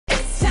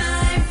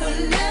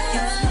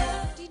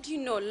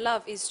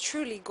love is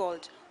truly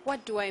gold.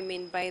 What do I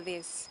mean by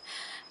this?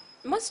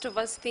 Most of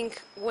us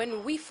think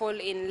when we fall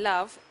in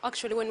love,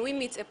 actually when we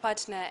meet a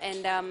partner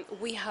and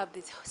we have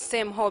the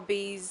same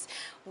hobbies,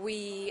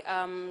 we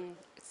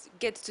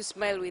get to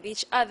smile with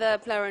each other,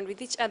 play around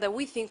with each other,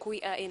 we think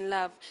we are in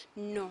love.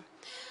 No.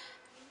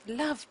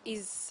 Love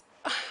is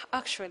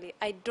actually,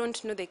 I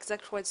don't know the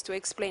exact words to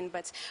explain,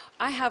 but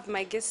I have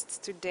my guests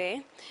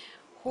today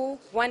who,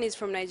 one is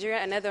from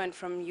Nigeria, another one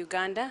from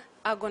Uganda,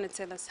 are going to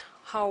tell us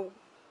how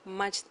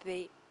much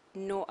they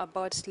know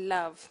about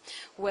love.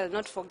 Well,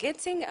 not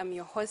forgetting, I'm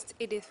your host,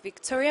 Edith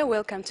Victoria.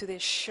 Welcome to the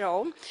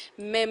show,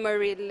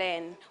 Memory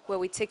Lane, where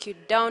we take you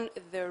down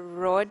the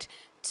road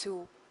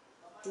to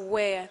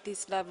where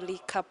this lovely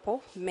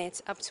couple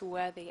met, up to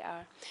where they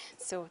are.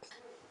 So,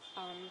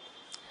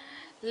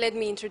 let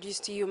me introduce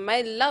to you my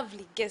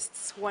lovely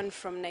guests, one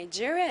from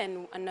Nigeria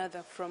and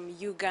another from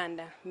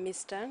Uganda.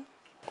 Mr.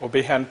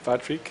 Obehan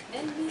Patrick.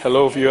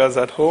 Hello, viewers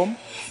at home.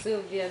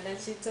 Sylvia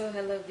Nachito,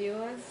 hello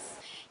viewers.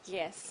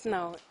 Yes,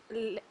 now,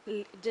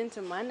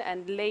 gentleman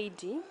and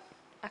lady,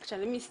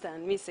 actually Mr.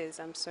 and Mrs.,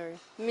 I'm sorry,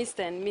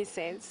 Mr. and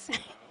Mrs.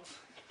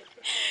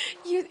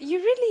 you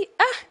really,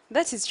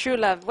 that is true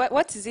love.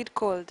 What is it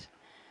called?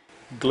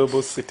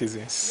 Global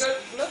citizens.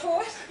 Global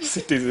what?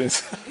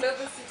 Citizens. Global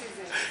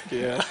citizens.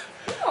 Yeah.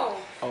 No,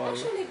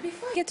 actually,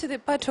 before I get to the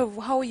part of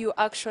how you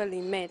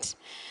actually met,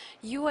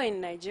 you were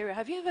in Nigeria.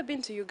 Have you ever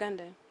been to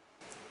Uganda?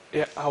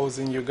 Yeah, I was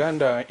in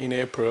Uganda in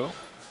April.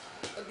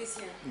 This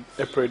year?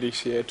 April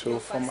this year to Your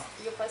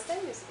first time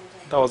is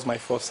Uganda? That was my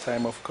first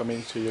time of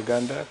coming to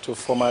Uganda to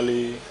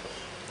formally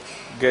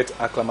get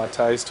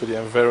acclimatized to the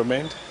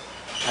environment.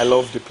 I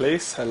love the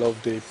place. I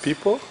love the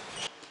people.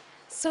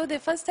 So the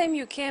first time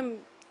you came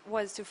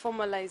was to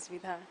formalize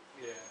with her?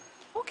 Yeah.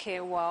 Okay,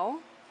 wow.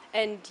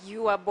 And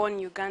you were born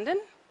Ugandan?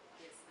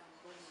 Yes, I'm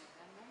born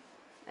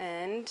in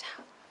Uganda. And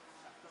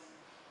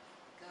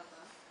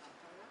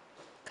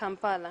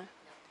Kampala. Kampala.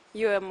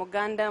 You are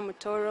Muganda,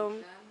 Mutoro?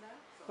 Uganda,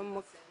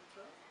 Mu-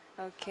 Central.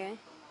 Okay. From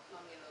a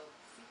family of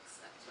 6,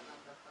 actually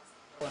I'm the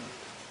firstborn.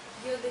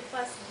 You're the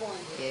firstborn?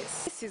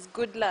 Yes. This is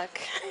good luck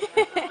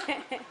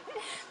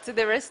to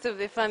the rest of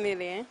the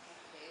family, eh?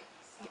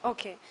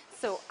 Okay,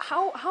 so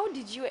how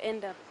did you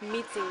end up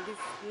meeting this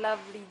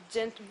lovely,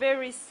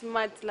 very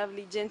smart,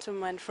 lovely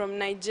gentleman from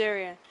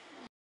Nigeria?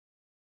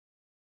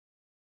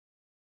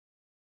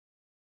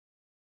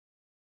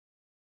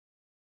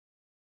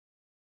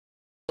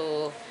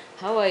 So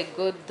how I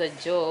got the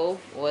job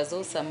was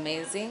also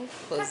amazing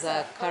because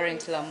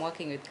currently I'm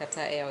working with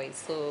Qatar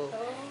Airways. So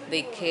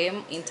they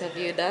came,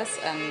 interviewed us,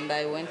 and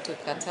I went to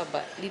Qatar.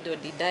 But little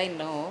did I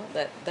know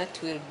that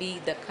that will be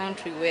the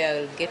country where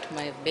I will get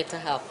my better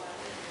help.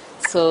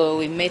 So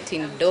we met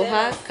in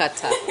Doha,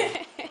 Qatar.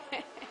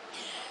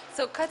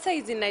 So Qatar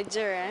is in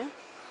Nigeria, eh?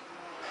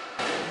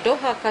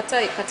 Doha,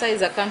 Qatar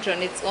is a country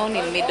on its own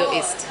in Middle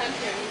East.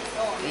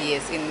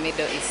 Yes, in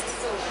Middle East.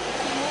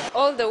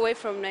 All the way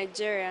from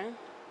Nigeria.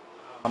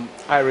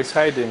 I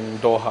reside in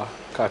Doha,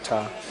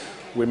 Qatar.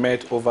 We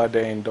met over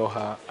there in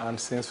Doha, and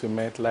since we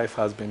met, life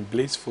has been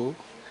blissful.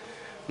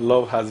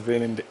 Love has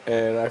been in the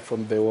air right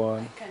from day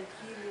one. I can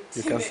feel it.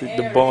 You can see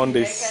the bond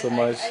is so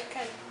much.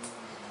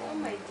 Oh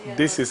my dear.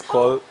 This is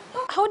called,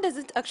 How does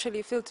it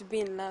actually feel to be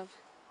in love?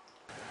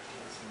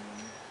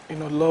 you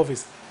know, love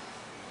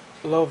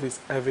is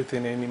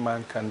everything any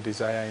man can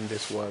desire in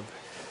this world.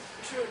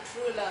 True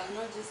love,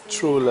 not just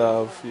True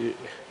love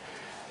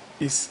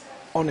is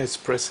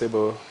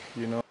unexpressible,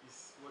 you know.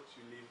 It's what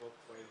you live up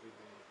for every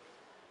day.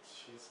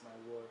 She's my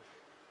world.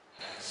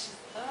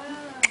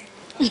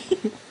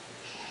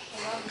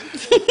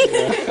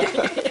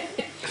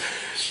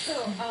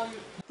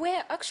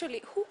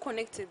 Who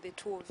connected the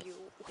two of you?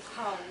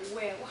 How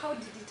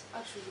did it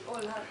actually all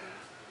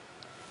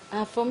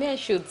happen? For me, I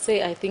should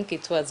say I think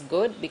it was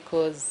God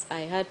because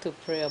I had to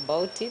pray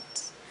about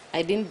it.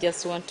 I didn't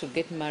just want to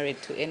get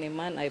married to any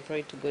man. I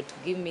prayed to God to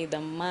give me the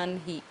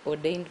man He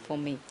ordained for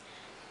me.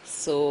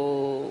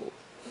 So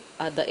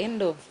at the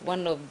end of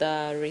one of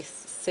the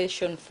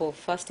session for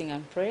fasting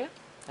and prayer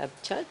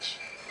at church,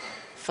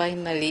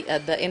 finally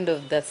at the end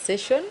of that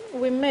session,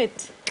 we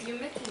met. You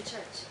met in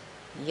church?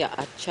 Yeah,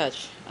 at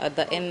church, at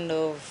the end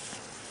of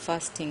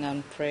fasting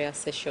and prayer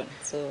session.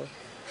 So,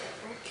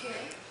 Okay.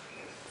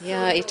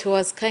 yeah, it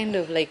was kind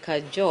of like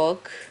a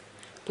joke,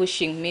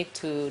 pushing me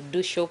to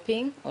do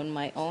shopping on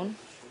my own.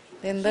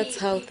 Then that's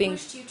how he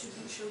things... pushed you to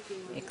do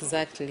shopping?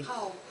 Exactly.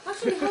 How?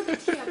 Actually, how did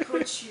he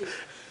approach you?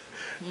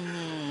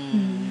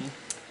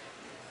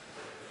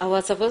 I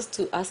was supposed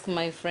to ask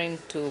my friend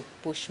to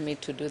push me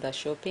to do the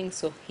shopping,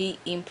 so he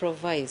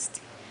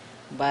improvised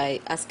by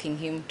asking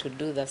him to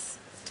do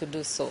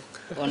so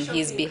on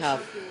his behalf.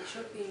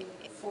 Shopping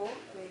for?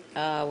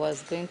 I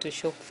was going to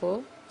shop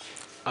for.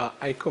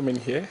 I come in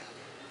here.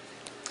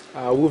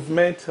 We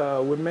met.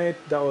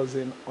 That was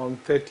on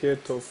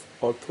 30th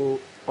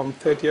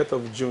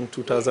of June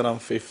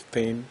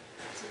 2015.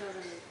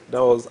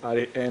 That was at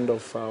the end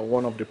of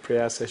one of the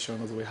prayer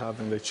sessions we have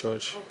in the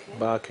church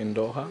back in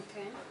Doha.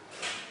 Okay.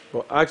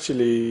 But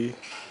actually,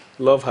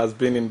 love has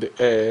been in the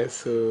air.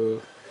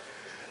 So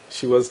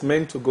She was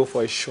meant to go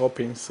for a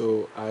shopping,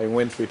 so I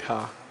went with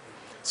her.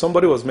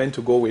 Somebody was meant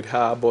to go with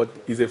her, but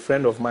he's a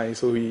friend of mine,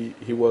 so he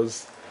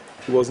was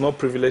not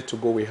privileged to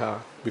go with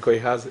her because he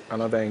has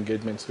another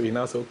engagement. So he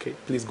now said, okay,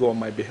 please go on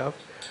my behalf.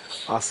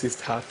 Assist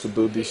her to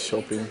do this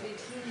shopping.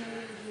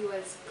 He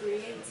was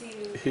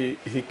creating. He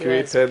He was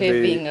created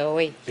paving a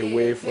way. a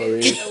way for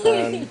it.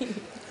 And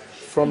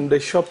from the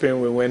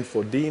shopping, we went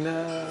for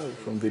dinner.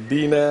 From the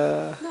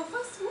dinner, No,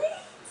 first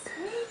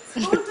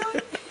wait, hold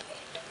on.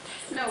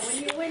 Now,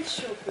 when you went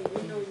shopping,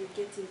 you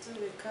get into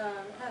the car.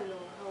 Hello,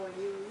 how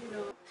are you?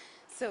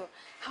 So,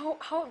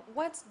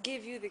 what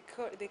gave you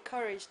the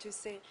courage to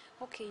say,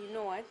 okay, you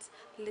know what?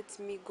 Let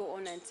me go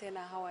on and tell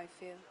her how I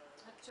feel.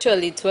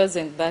 Actually, it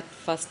wasn't that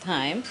first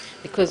time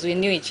because we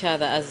knew each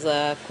other as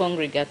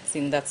congregants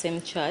in that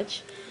same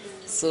church.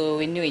 So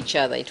we knew each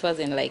other. It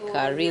wasn't like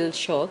a real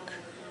shock,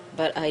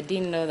 but I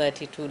didn't know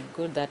that it would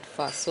go that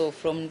far. So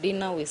from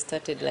dinner, we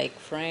started like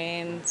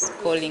friends,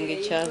 calling Okay,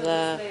 each it was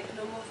other. just like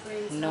no more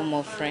friends. No have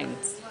more fun,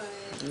 friends.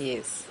 right?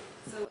 Yes.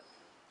 So,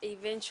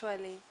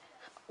 eventually,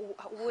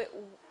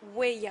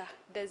 where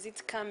does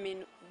it come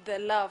in? The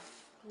love,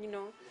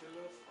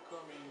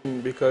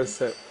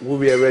 because we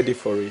were ready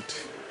for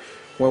it.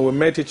 When we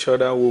met each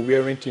other, we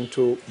weren't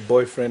into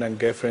boyfriend and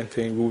girlfriend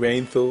thing. We were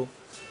into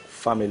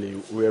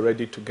family. We were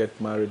ready to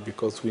get married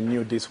because we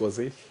knew this was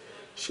it.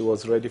 She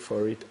was ready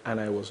for it, and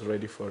I was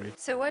ready for it.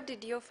 So, what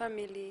did your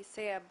family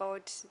say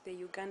about the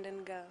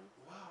Ugandan girl?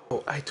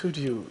 Oh, I told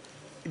you,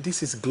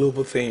 this is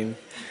global thing.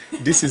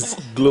 This is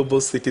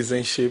global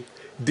citizenship.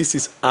 This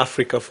is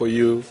Africa for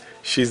you.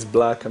 She's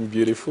black and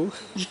beautiful.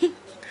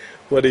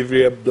 What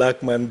every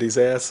black man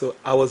desires. So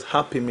I was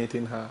happy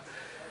meeting her.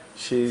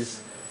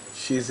 She's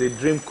a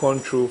dream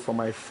come true for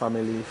my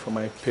family, for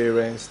my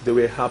parents. They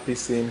were happy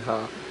seeing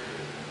her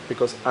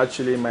because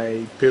actually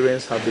my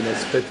parents have been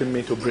expecting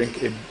me to bring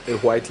a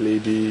white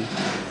lady,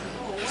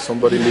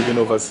 somebody living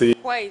overseas.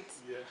 White.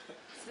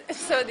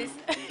 So this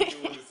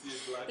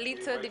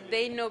little did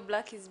they know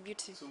black is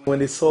beauty. When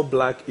they saw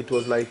black, it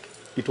was like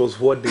it was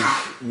what they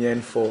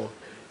yearned for.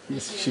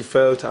 She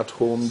felt at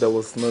home. There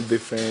was no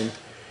different.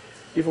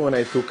 Even when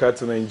I took her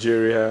to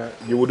Nigeria,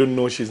 you wouldn't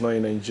know she's not a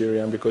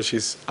Nigerian because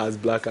she's as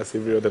black as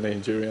every other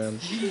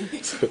Nigerian.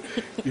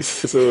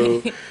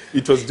 so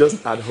it was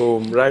just at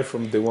home, right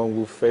from the one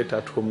we felt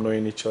at home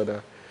knowing each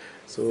other.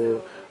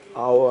 So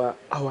our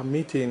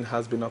meeting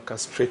has been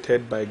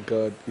orchestrated by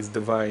God. It's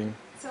divine.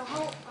 So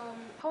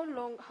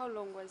how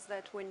long was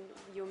that when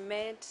you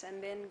met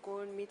and then go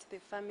and meet the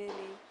family?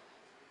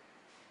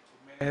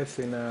 Yes,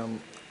 in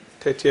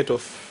 30th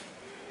of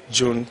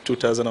June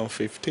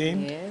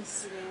 2015.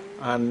 Yes.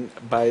 And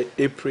by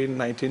April,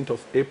 19th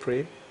of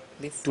April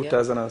This year.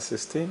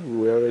 2016,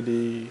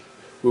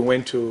 we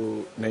went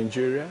to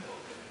Nigeria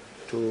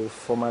to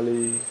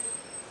formally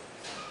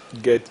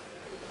get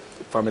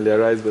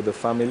familiarized with the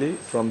family.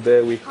 From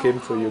there, we came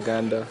to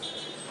Uganda.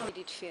 How did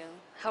it feel?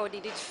 How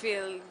did it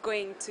feel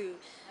going to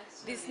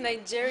this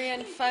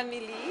Nigerian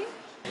family?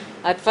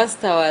 At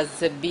first, I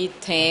was a bit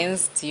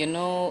tensed. The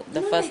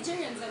first.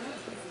 Nigerians are not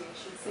easy, I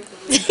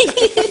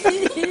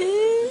should say.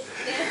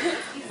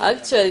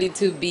 Actually,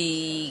 to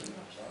be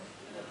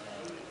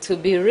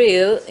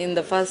real, in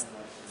the first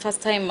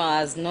time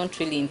I was not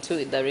really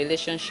into the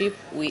relationship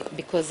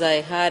because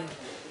I had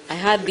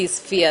this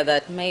fear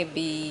that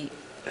maybe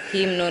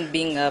him not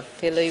being a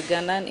fellow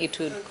Ugandan, it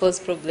would cause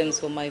problems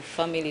for my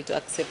family to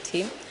accept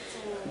him.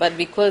 But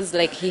because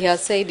like he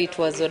has said it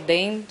was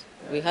ordained,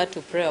 we had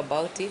to pray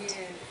about it.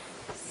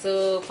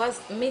 So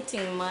first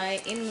meeting my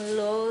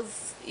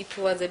in-laws, it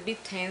was a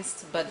bit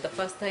tense, but the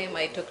first time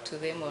I talked to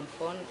them on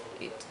phone,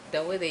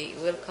 the way they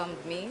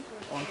welcomed me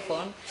on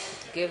phone,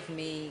 it gave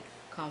me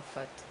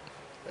comfort,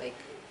 like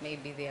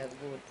maybe they are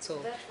good.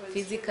 So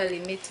physically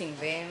meeting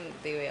them,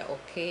 they were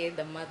okay.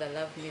 The mother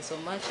loved me so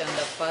much, and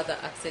the father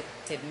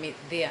accepted me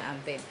there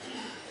and then.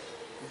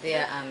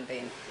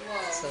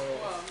 Wow. So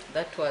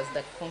that was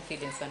the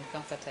confidence and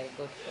comfort I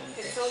got from them.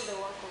 It's all the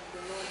work of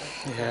the Lord.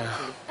 Yeah.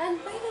 And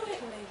by the way,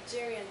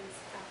 Nigerians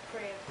are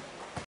prayerful.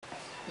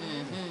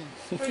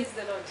 Praise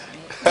the Lord.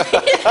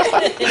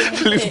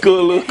 Please go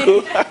local.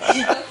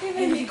 Okay,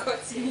 let me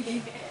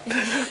continue.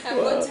 I'm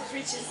going to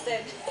preach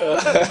instead.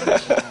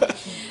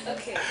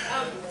 Okay.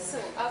 So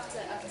after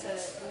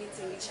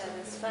meeting each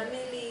other's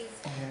families,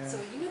 so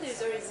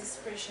there's always this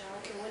pressure.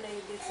 Okay, when are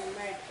you getting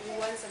married? We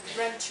want some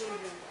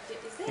grandchildren.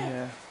 Is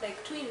there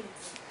like twins?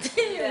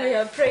 We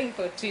are praying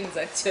for twins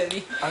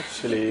actually.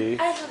 Actually,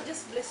 I have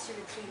just blessed you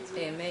with twins.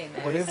 Amen.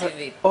 I whatever,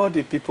 receive it. all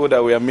the people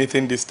that we are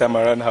meeting this time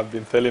around have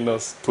been telling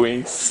us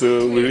twins,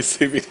 so we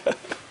receive it.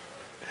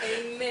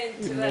 Amen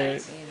to Amen.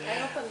 that. I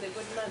hope I'm the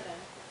good mother.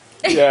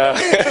 Yeah.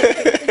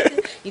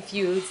 If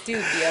you will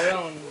still be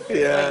around,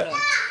 Yeah. why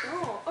not?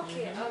 Oh,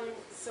 okay.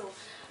 So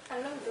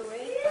along the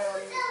way,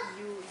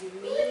 you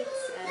meet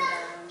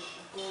and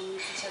go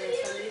meet each other's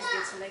families,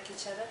 get to like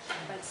each other.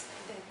 But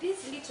there are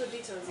these little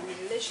details in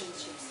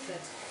relationships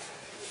that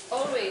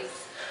always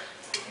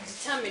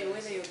determine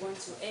whether you're going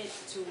to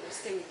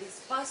stay with this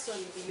person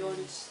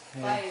beyond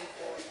 5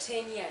 or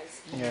 10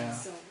 years. Yeah.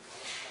 So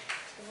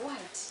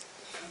What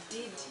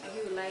did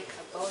you like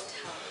about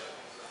her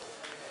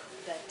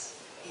that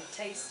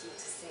enticed you to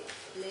say,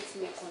 let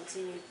me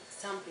continue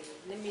something,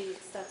 let me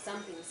start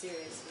something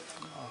seriously?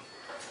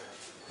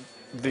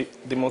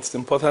 The most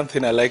important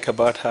thing I like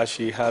about her,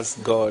 she has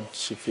God,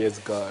 she fears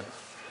God.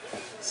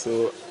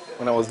 So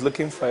when I was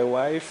looking for a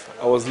wife,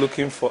 I was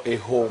looking for a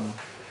home,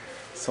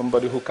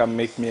 somebody who can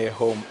make me a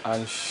home,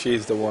 and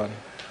she's the one.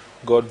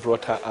 God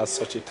brought her at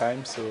such a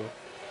time, so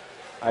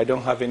I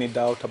don't have any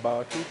doubt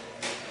about it,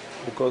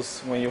 because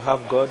when you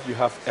have God, you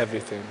have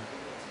everything.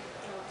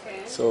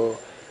 Okay. So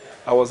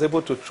I was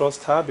able to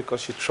trust her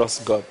because she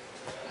trusts God.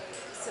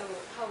 So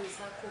how is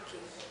her cooking?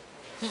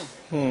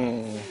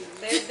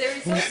 There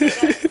is also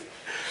that.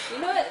 You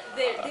know,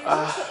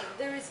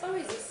 there is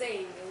always a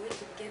saying, the way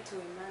to get to a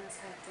man's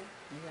heart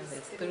Yeah, is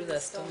it's through the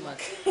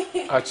stomach.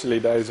 Actually,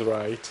 that is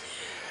right.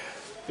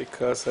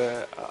 Because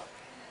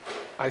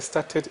I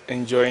started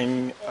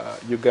enjoying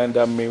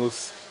Uganda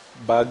meals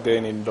back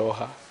then in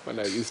Doha when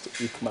I used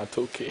to eat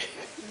matoke. Nice.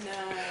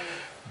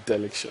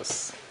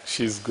 Delicious.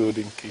 She's good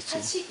in kitchen.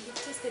 Has you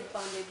tasted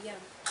pounded yam?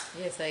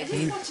 Yes, I I just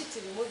did. watch it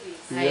in movies.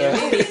 I Yeah.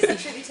 How really does it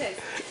actually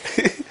taste?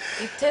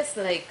 It tastes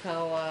like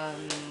our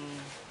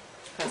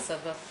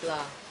cassava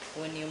flour.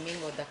 When you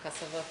mingle the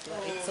cassava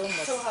flour, it's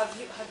almost So have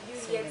you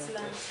yet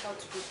similar. learned how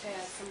to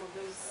prepare some of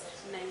those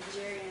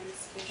Nigerian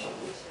special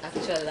dishes?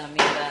 Actually, I'm in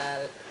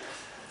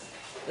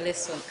the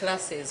lesson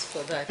classes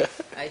for that,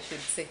 I should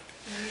say.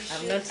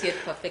 I've not yet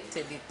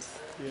perfected it,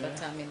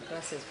 but I'm in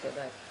classes for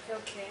that.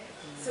 Okay.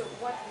 So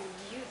what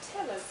will you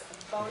tell us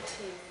about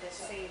him that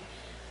say,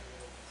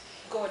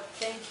 God,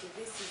 thank you,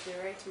 this is the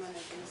right man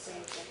I've been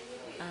praying for?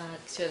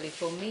 Actually,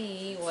 for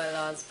me, while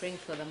I was praying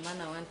for the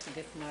man I want to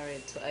get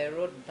married to, I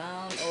wrote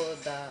down all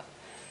the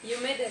You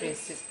made a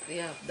list.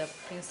 the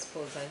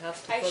principles I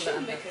have to I follow should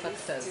and the make a list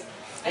factors. too.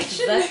 I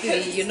should make a Exactly.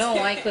 list You know too.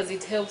 why? Because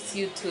it helps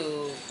you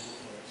to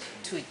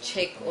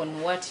check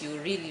on what you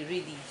really,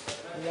 really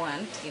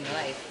want in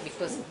life,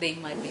 because they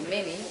might be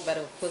many, but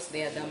of course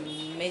they are the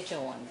major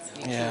ones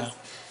you Yeah. choose.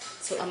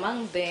 So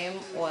among them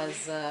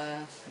was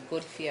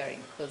God fearing,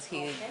 because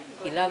he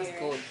God loves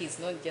fearing. God. He's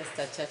not just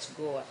a church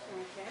goer.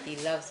 Okay. He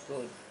loves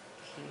God.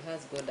 He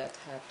has God at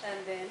heart.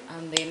 And then?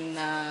 And then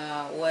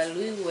while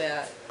we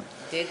were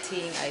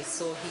dating, I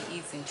saw he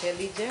is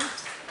intelligent.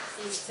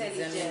 He's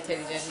an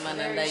intelligent man,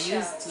 and I Very used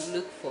sharp. to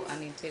look for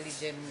an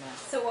intelligent man.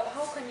 So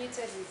how can you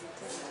tell he's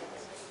intelligent?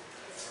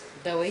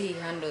 The way he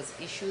handles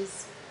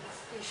issues.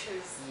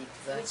 Issues.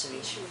 Exactly.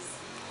 Which issues?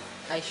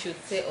 I should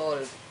say all.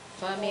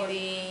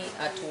 Family,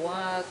 at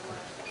work,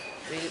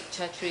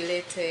 church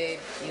related,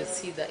 you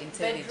see the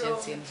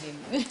intelligence in him.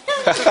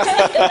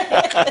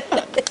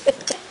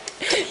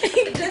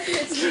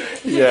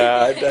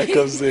 Yeah, that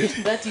comes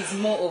in. That is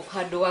more of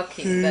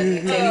hardworking than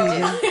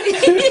intelligent.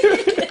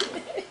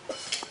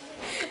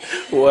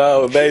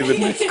 Wow, that is a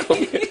nice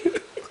comment.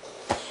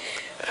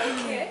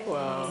 Okay.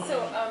 Wow. So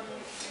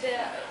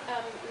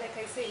like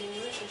I say, in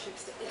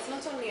relationships, it's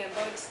not only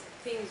about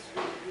things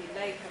we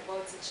like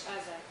about each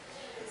other.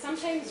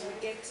 Sometimes we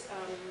get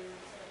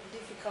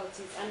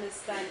difficulties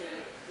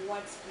understanding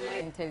what might.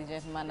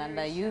 Intelligent man, and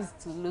I used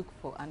to look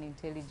for an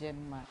intelligent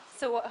man.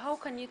 So how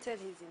can you tell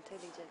he's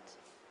intelligent?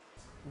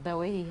 The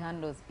way he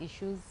handles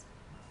issues.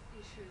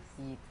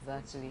 Issues.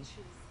 Exactly. Which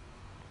issues?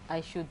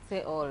 I should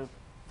say all.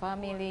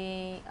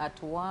 Family,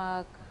 at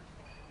work,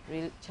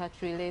 church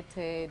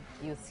related,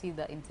 you see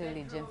the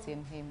intelligence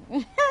in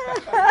him.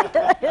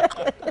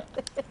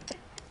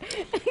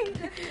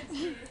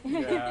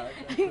 Yeah,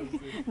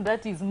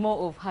 That is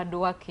more of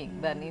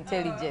hardworking than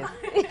intelligent.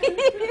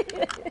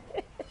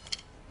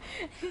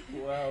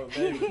 wow, that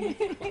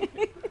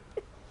is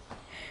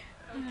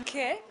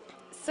Okay.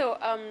 So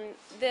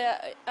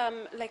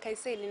like I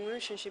said, in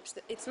relationships,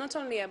 it's not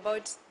only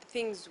about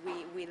things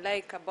we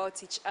like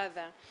about each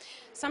other.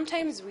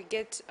 Sometimes we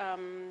get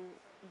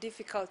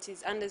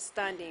difficulties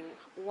understanding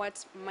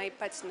what my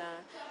partner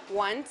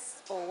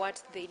wants or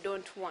what they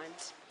don't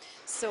want.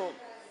 So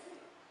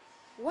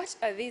what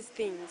are these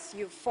things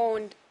you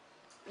found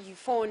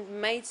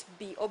might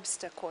be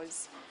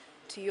obstacles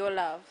to your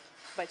love,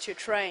 but you're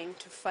trying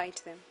to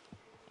fight them?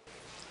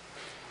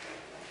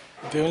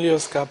 the only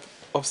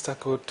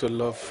obstacle to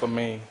love for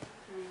me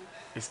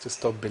is to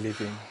stop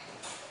believing.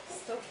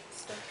 Stop.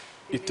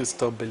 It to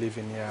stop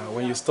believing, yeah.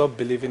 When you stop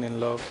believing in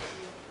love,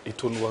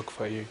 it won't work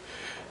for you.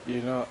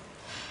 You know,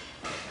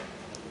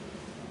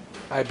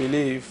 I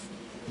believe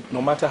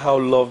no matter how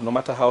love, no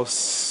matter how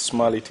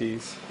small it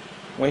is,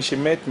 when she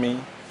met me,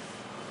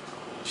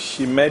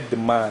 she met the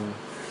man,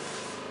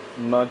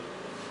 not,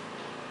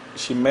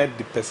 she met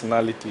the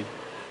personality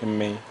in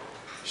me.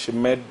 She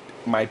met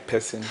my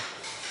person,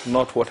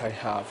 not what I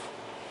have.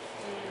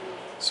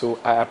 So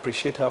I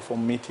appreciate her for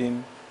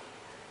meeting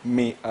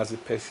me as a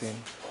person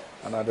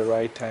and at the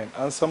right time.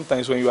 And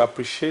sometimes when you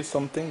appreciate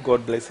something,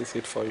 God blesses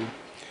it for you.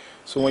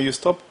 So when you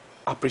stop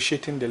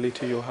appreciating the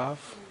little you have,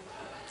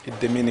 it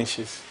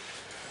diminishes.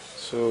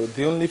 So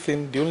the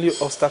only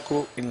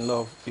obstacle in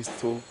love is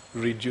to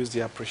reduce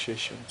the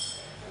appreciation.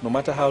 No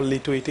matter how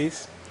little it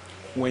is,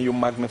 when you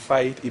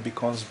magnify it, it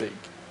becomes big.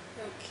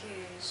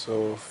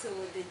 So So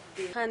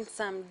the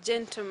handsome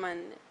gentleman,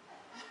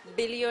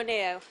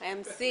 billionaire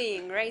I'm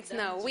seeing right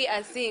now, we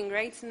are seeing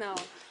right now,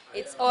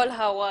 it's all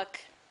her work.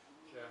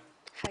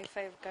 High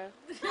five, girl.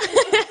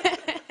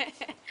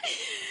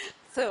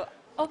 So,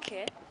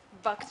 okay,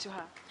 back to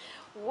her.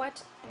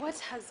 What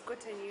has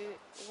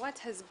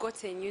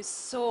gotten you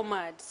so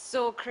mad,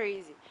 so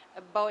crazy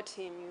about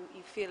him?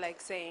 You feel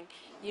like saying,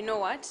 you know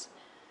what?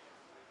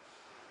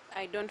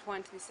 I don't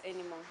want this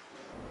anymore.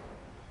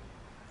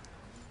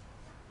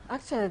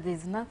 Actually,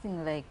 there's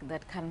nothing like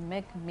that can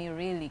make me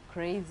really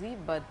crazy,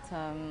 but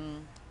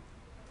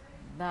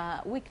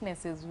the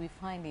weaknesses we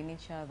find in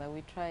each other,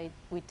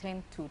 we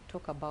tend to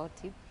talk about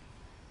it.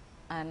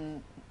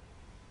 And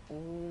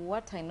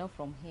what I know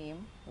from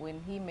him,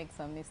 when he makes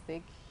a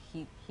mistake,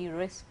 he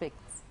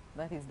respects.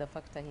 That is the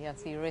factor he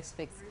has. He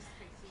respects.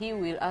 He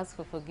will ask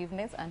for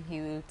forgiveness and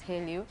he will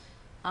tell you,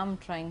 I'm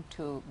trying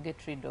to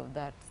get rid of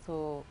that.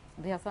 So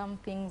there are some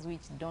things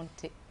which don't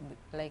take,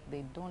 like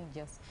they don't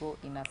just go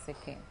in a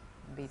second.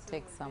 They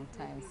take some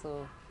time.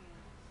 So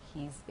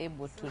he's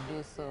able to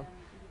do so.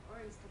 You've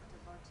always talked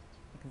about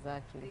it.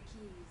 Exactly. The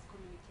key is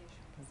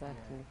communication.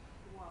 Exactly.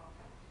 Wow.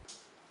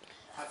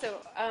 So,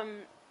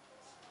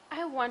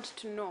 I want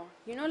to know,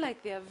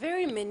 like there are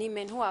very many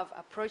men who have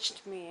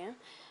approached me.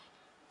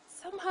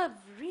 Some have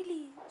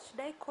really, should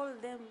I call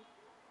them?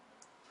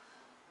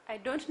 I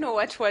don't know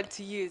what word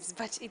to use,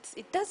 but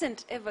it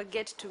doesn't ever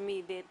get to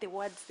me, the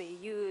words they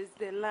use,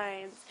 the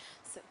lines.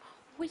 So,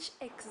 which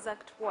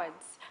exact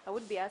words? I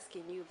would be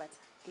asking you, but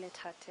let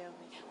her tell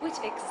me. Which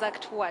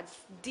exact words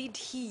did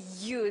he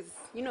use?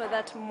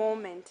 That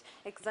moment.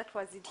 Exact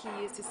words did he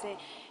use to say,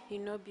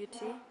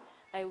 beauty,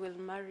 I will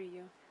marry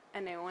you,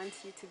 and I want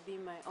you to be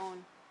my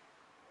own.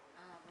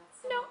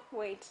 No,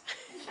 wait.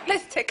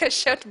 Let's take a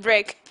short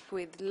break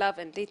with love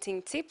and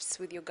dating tips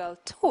with your girl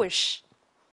Tosh.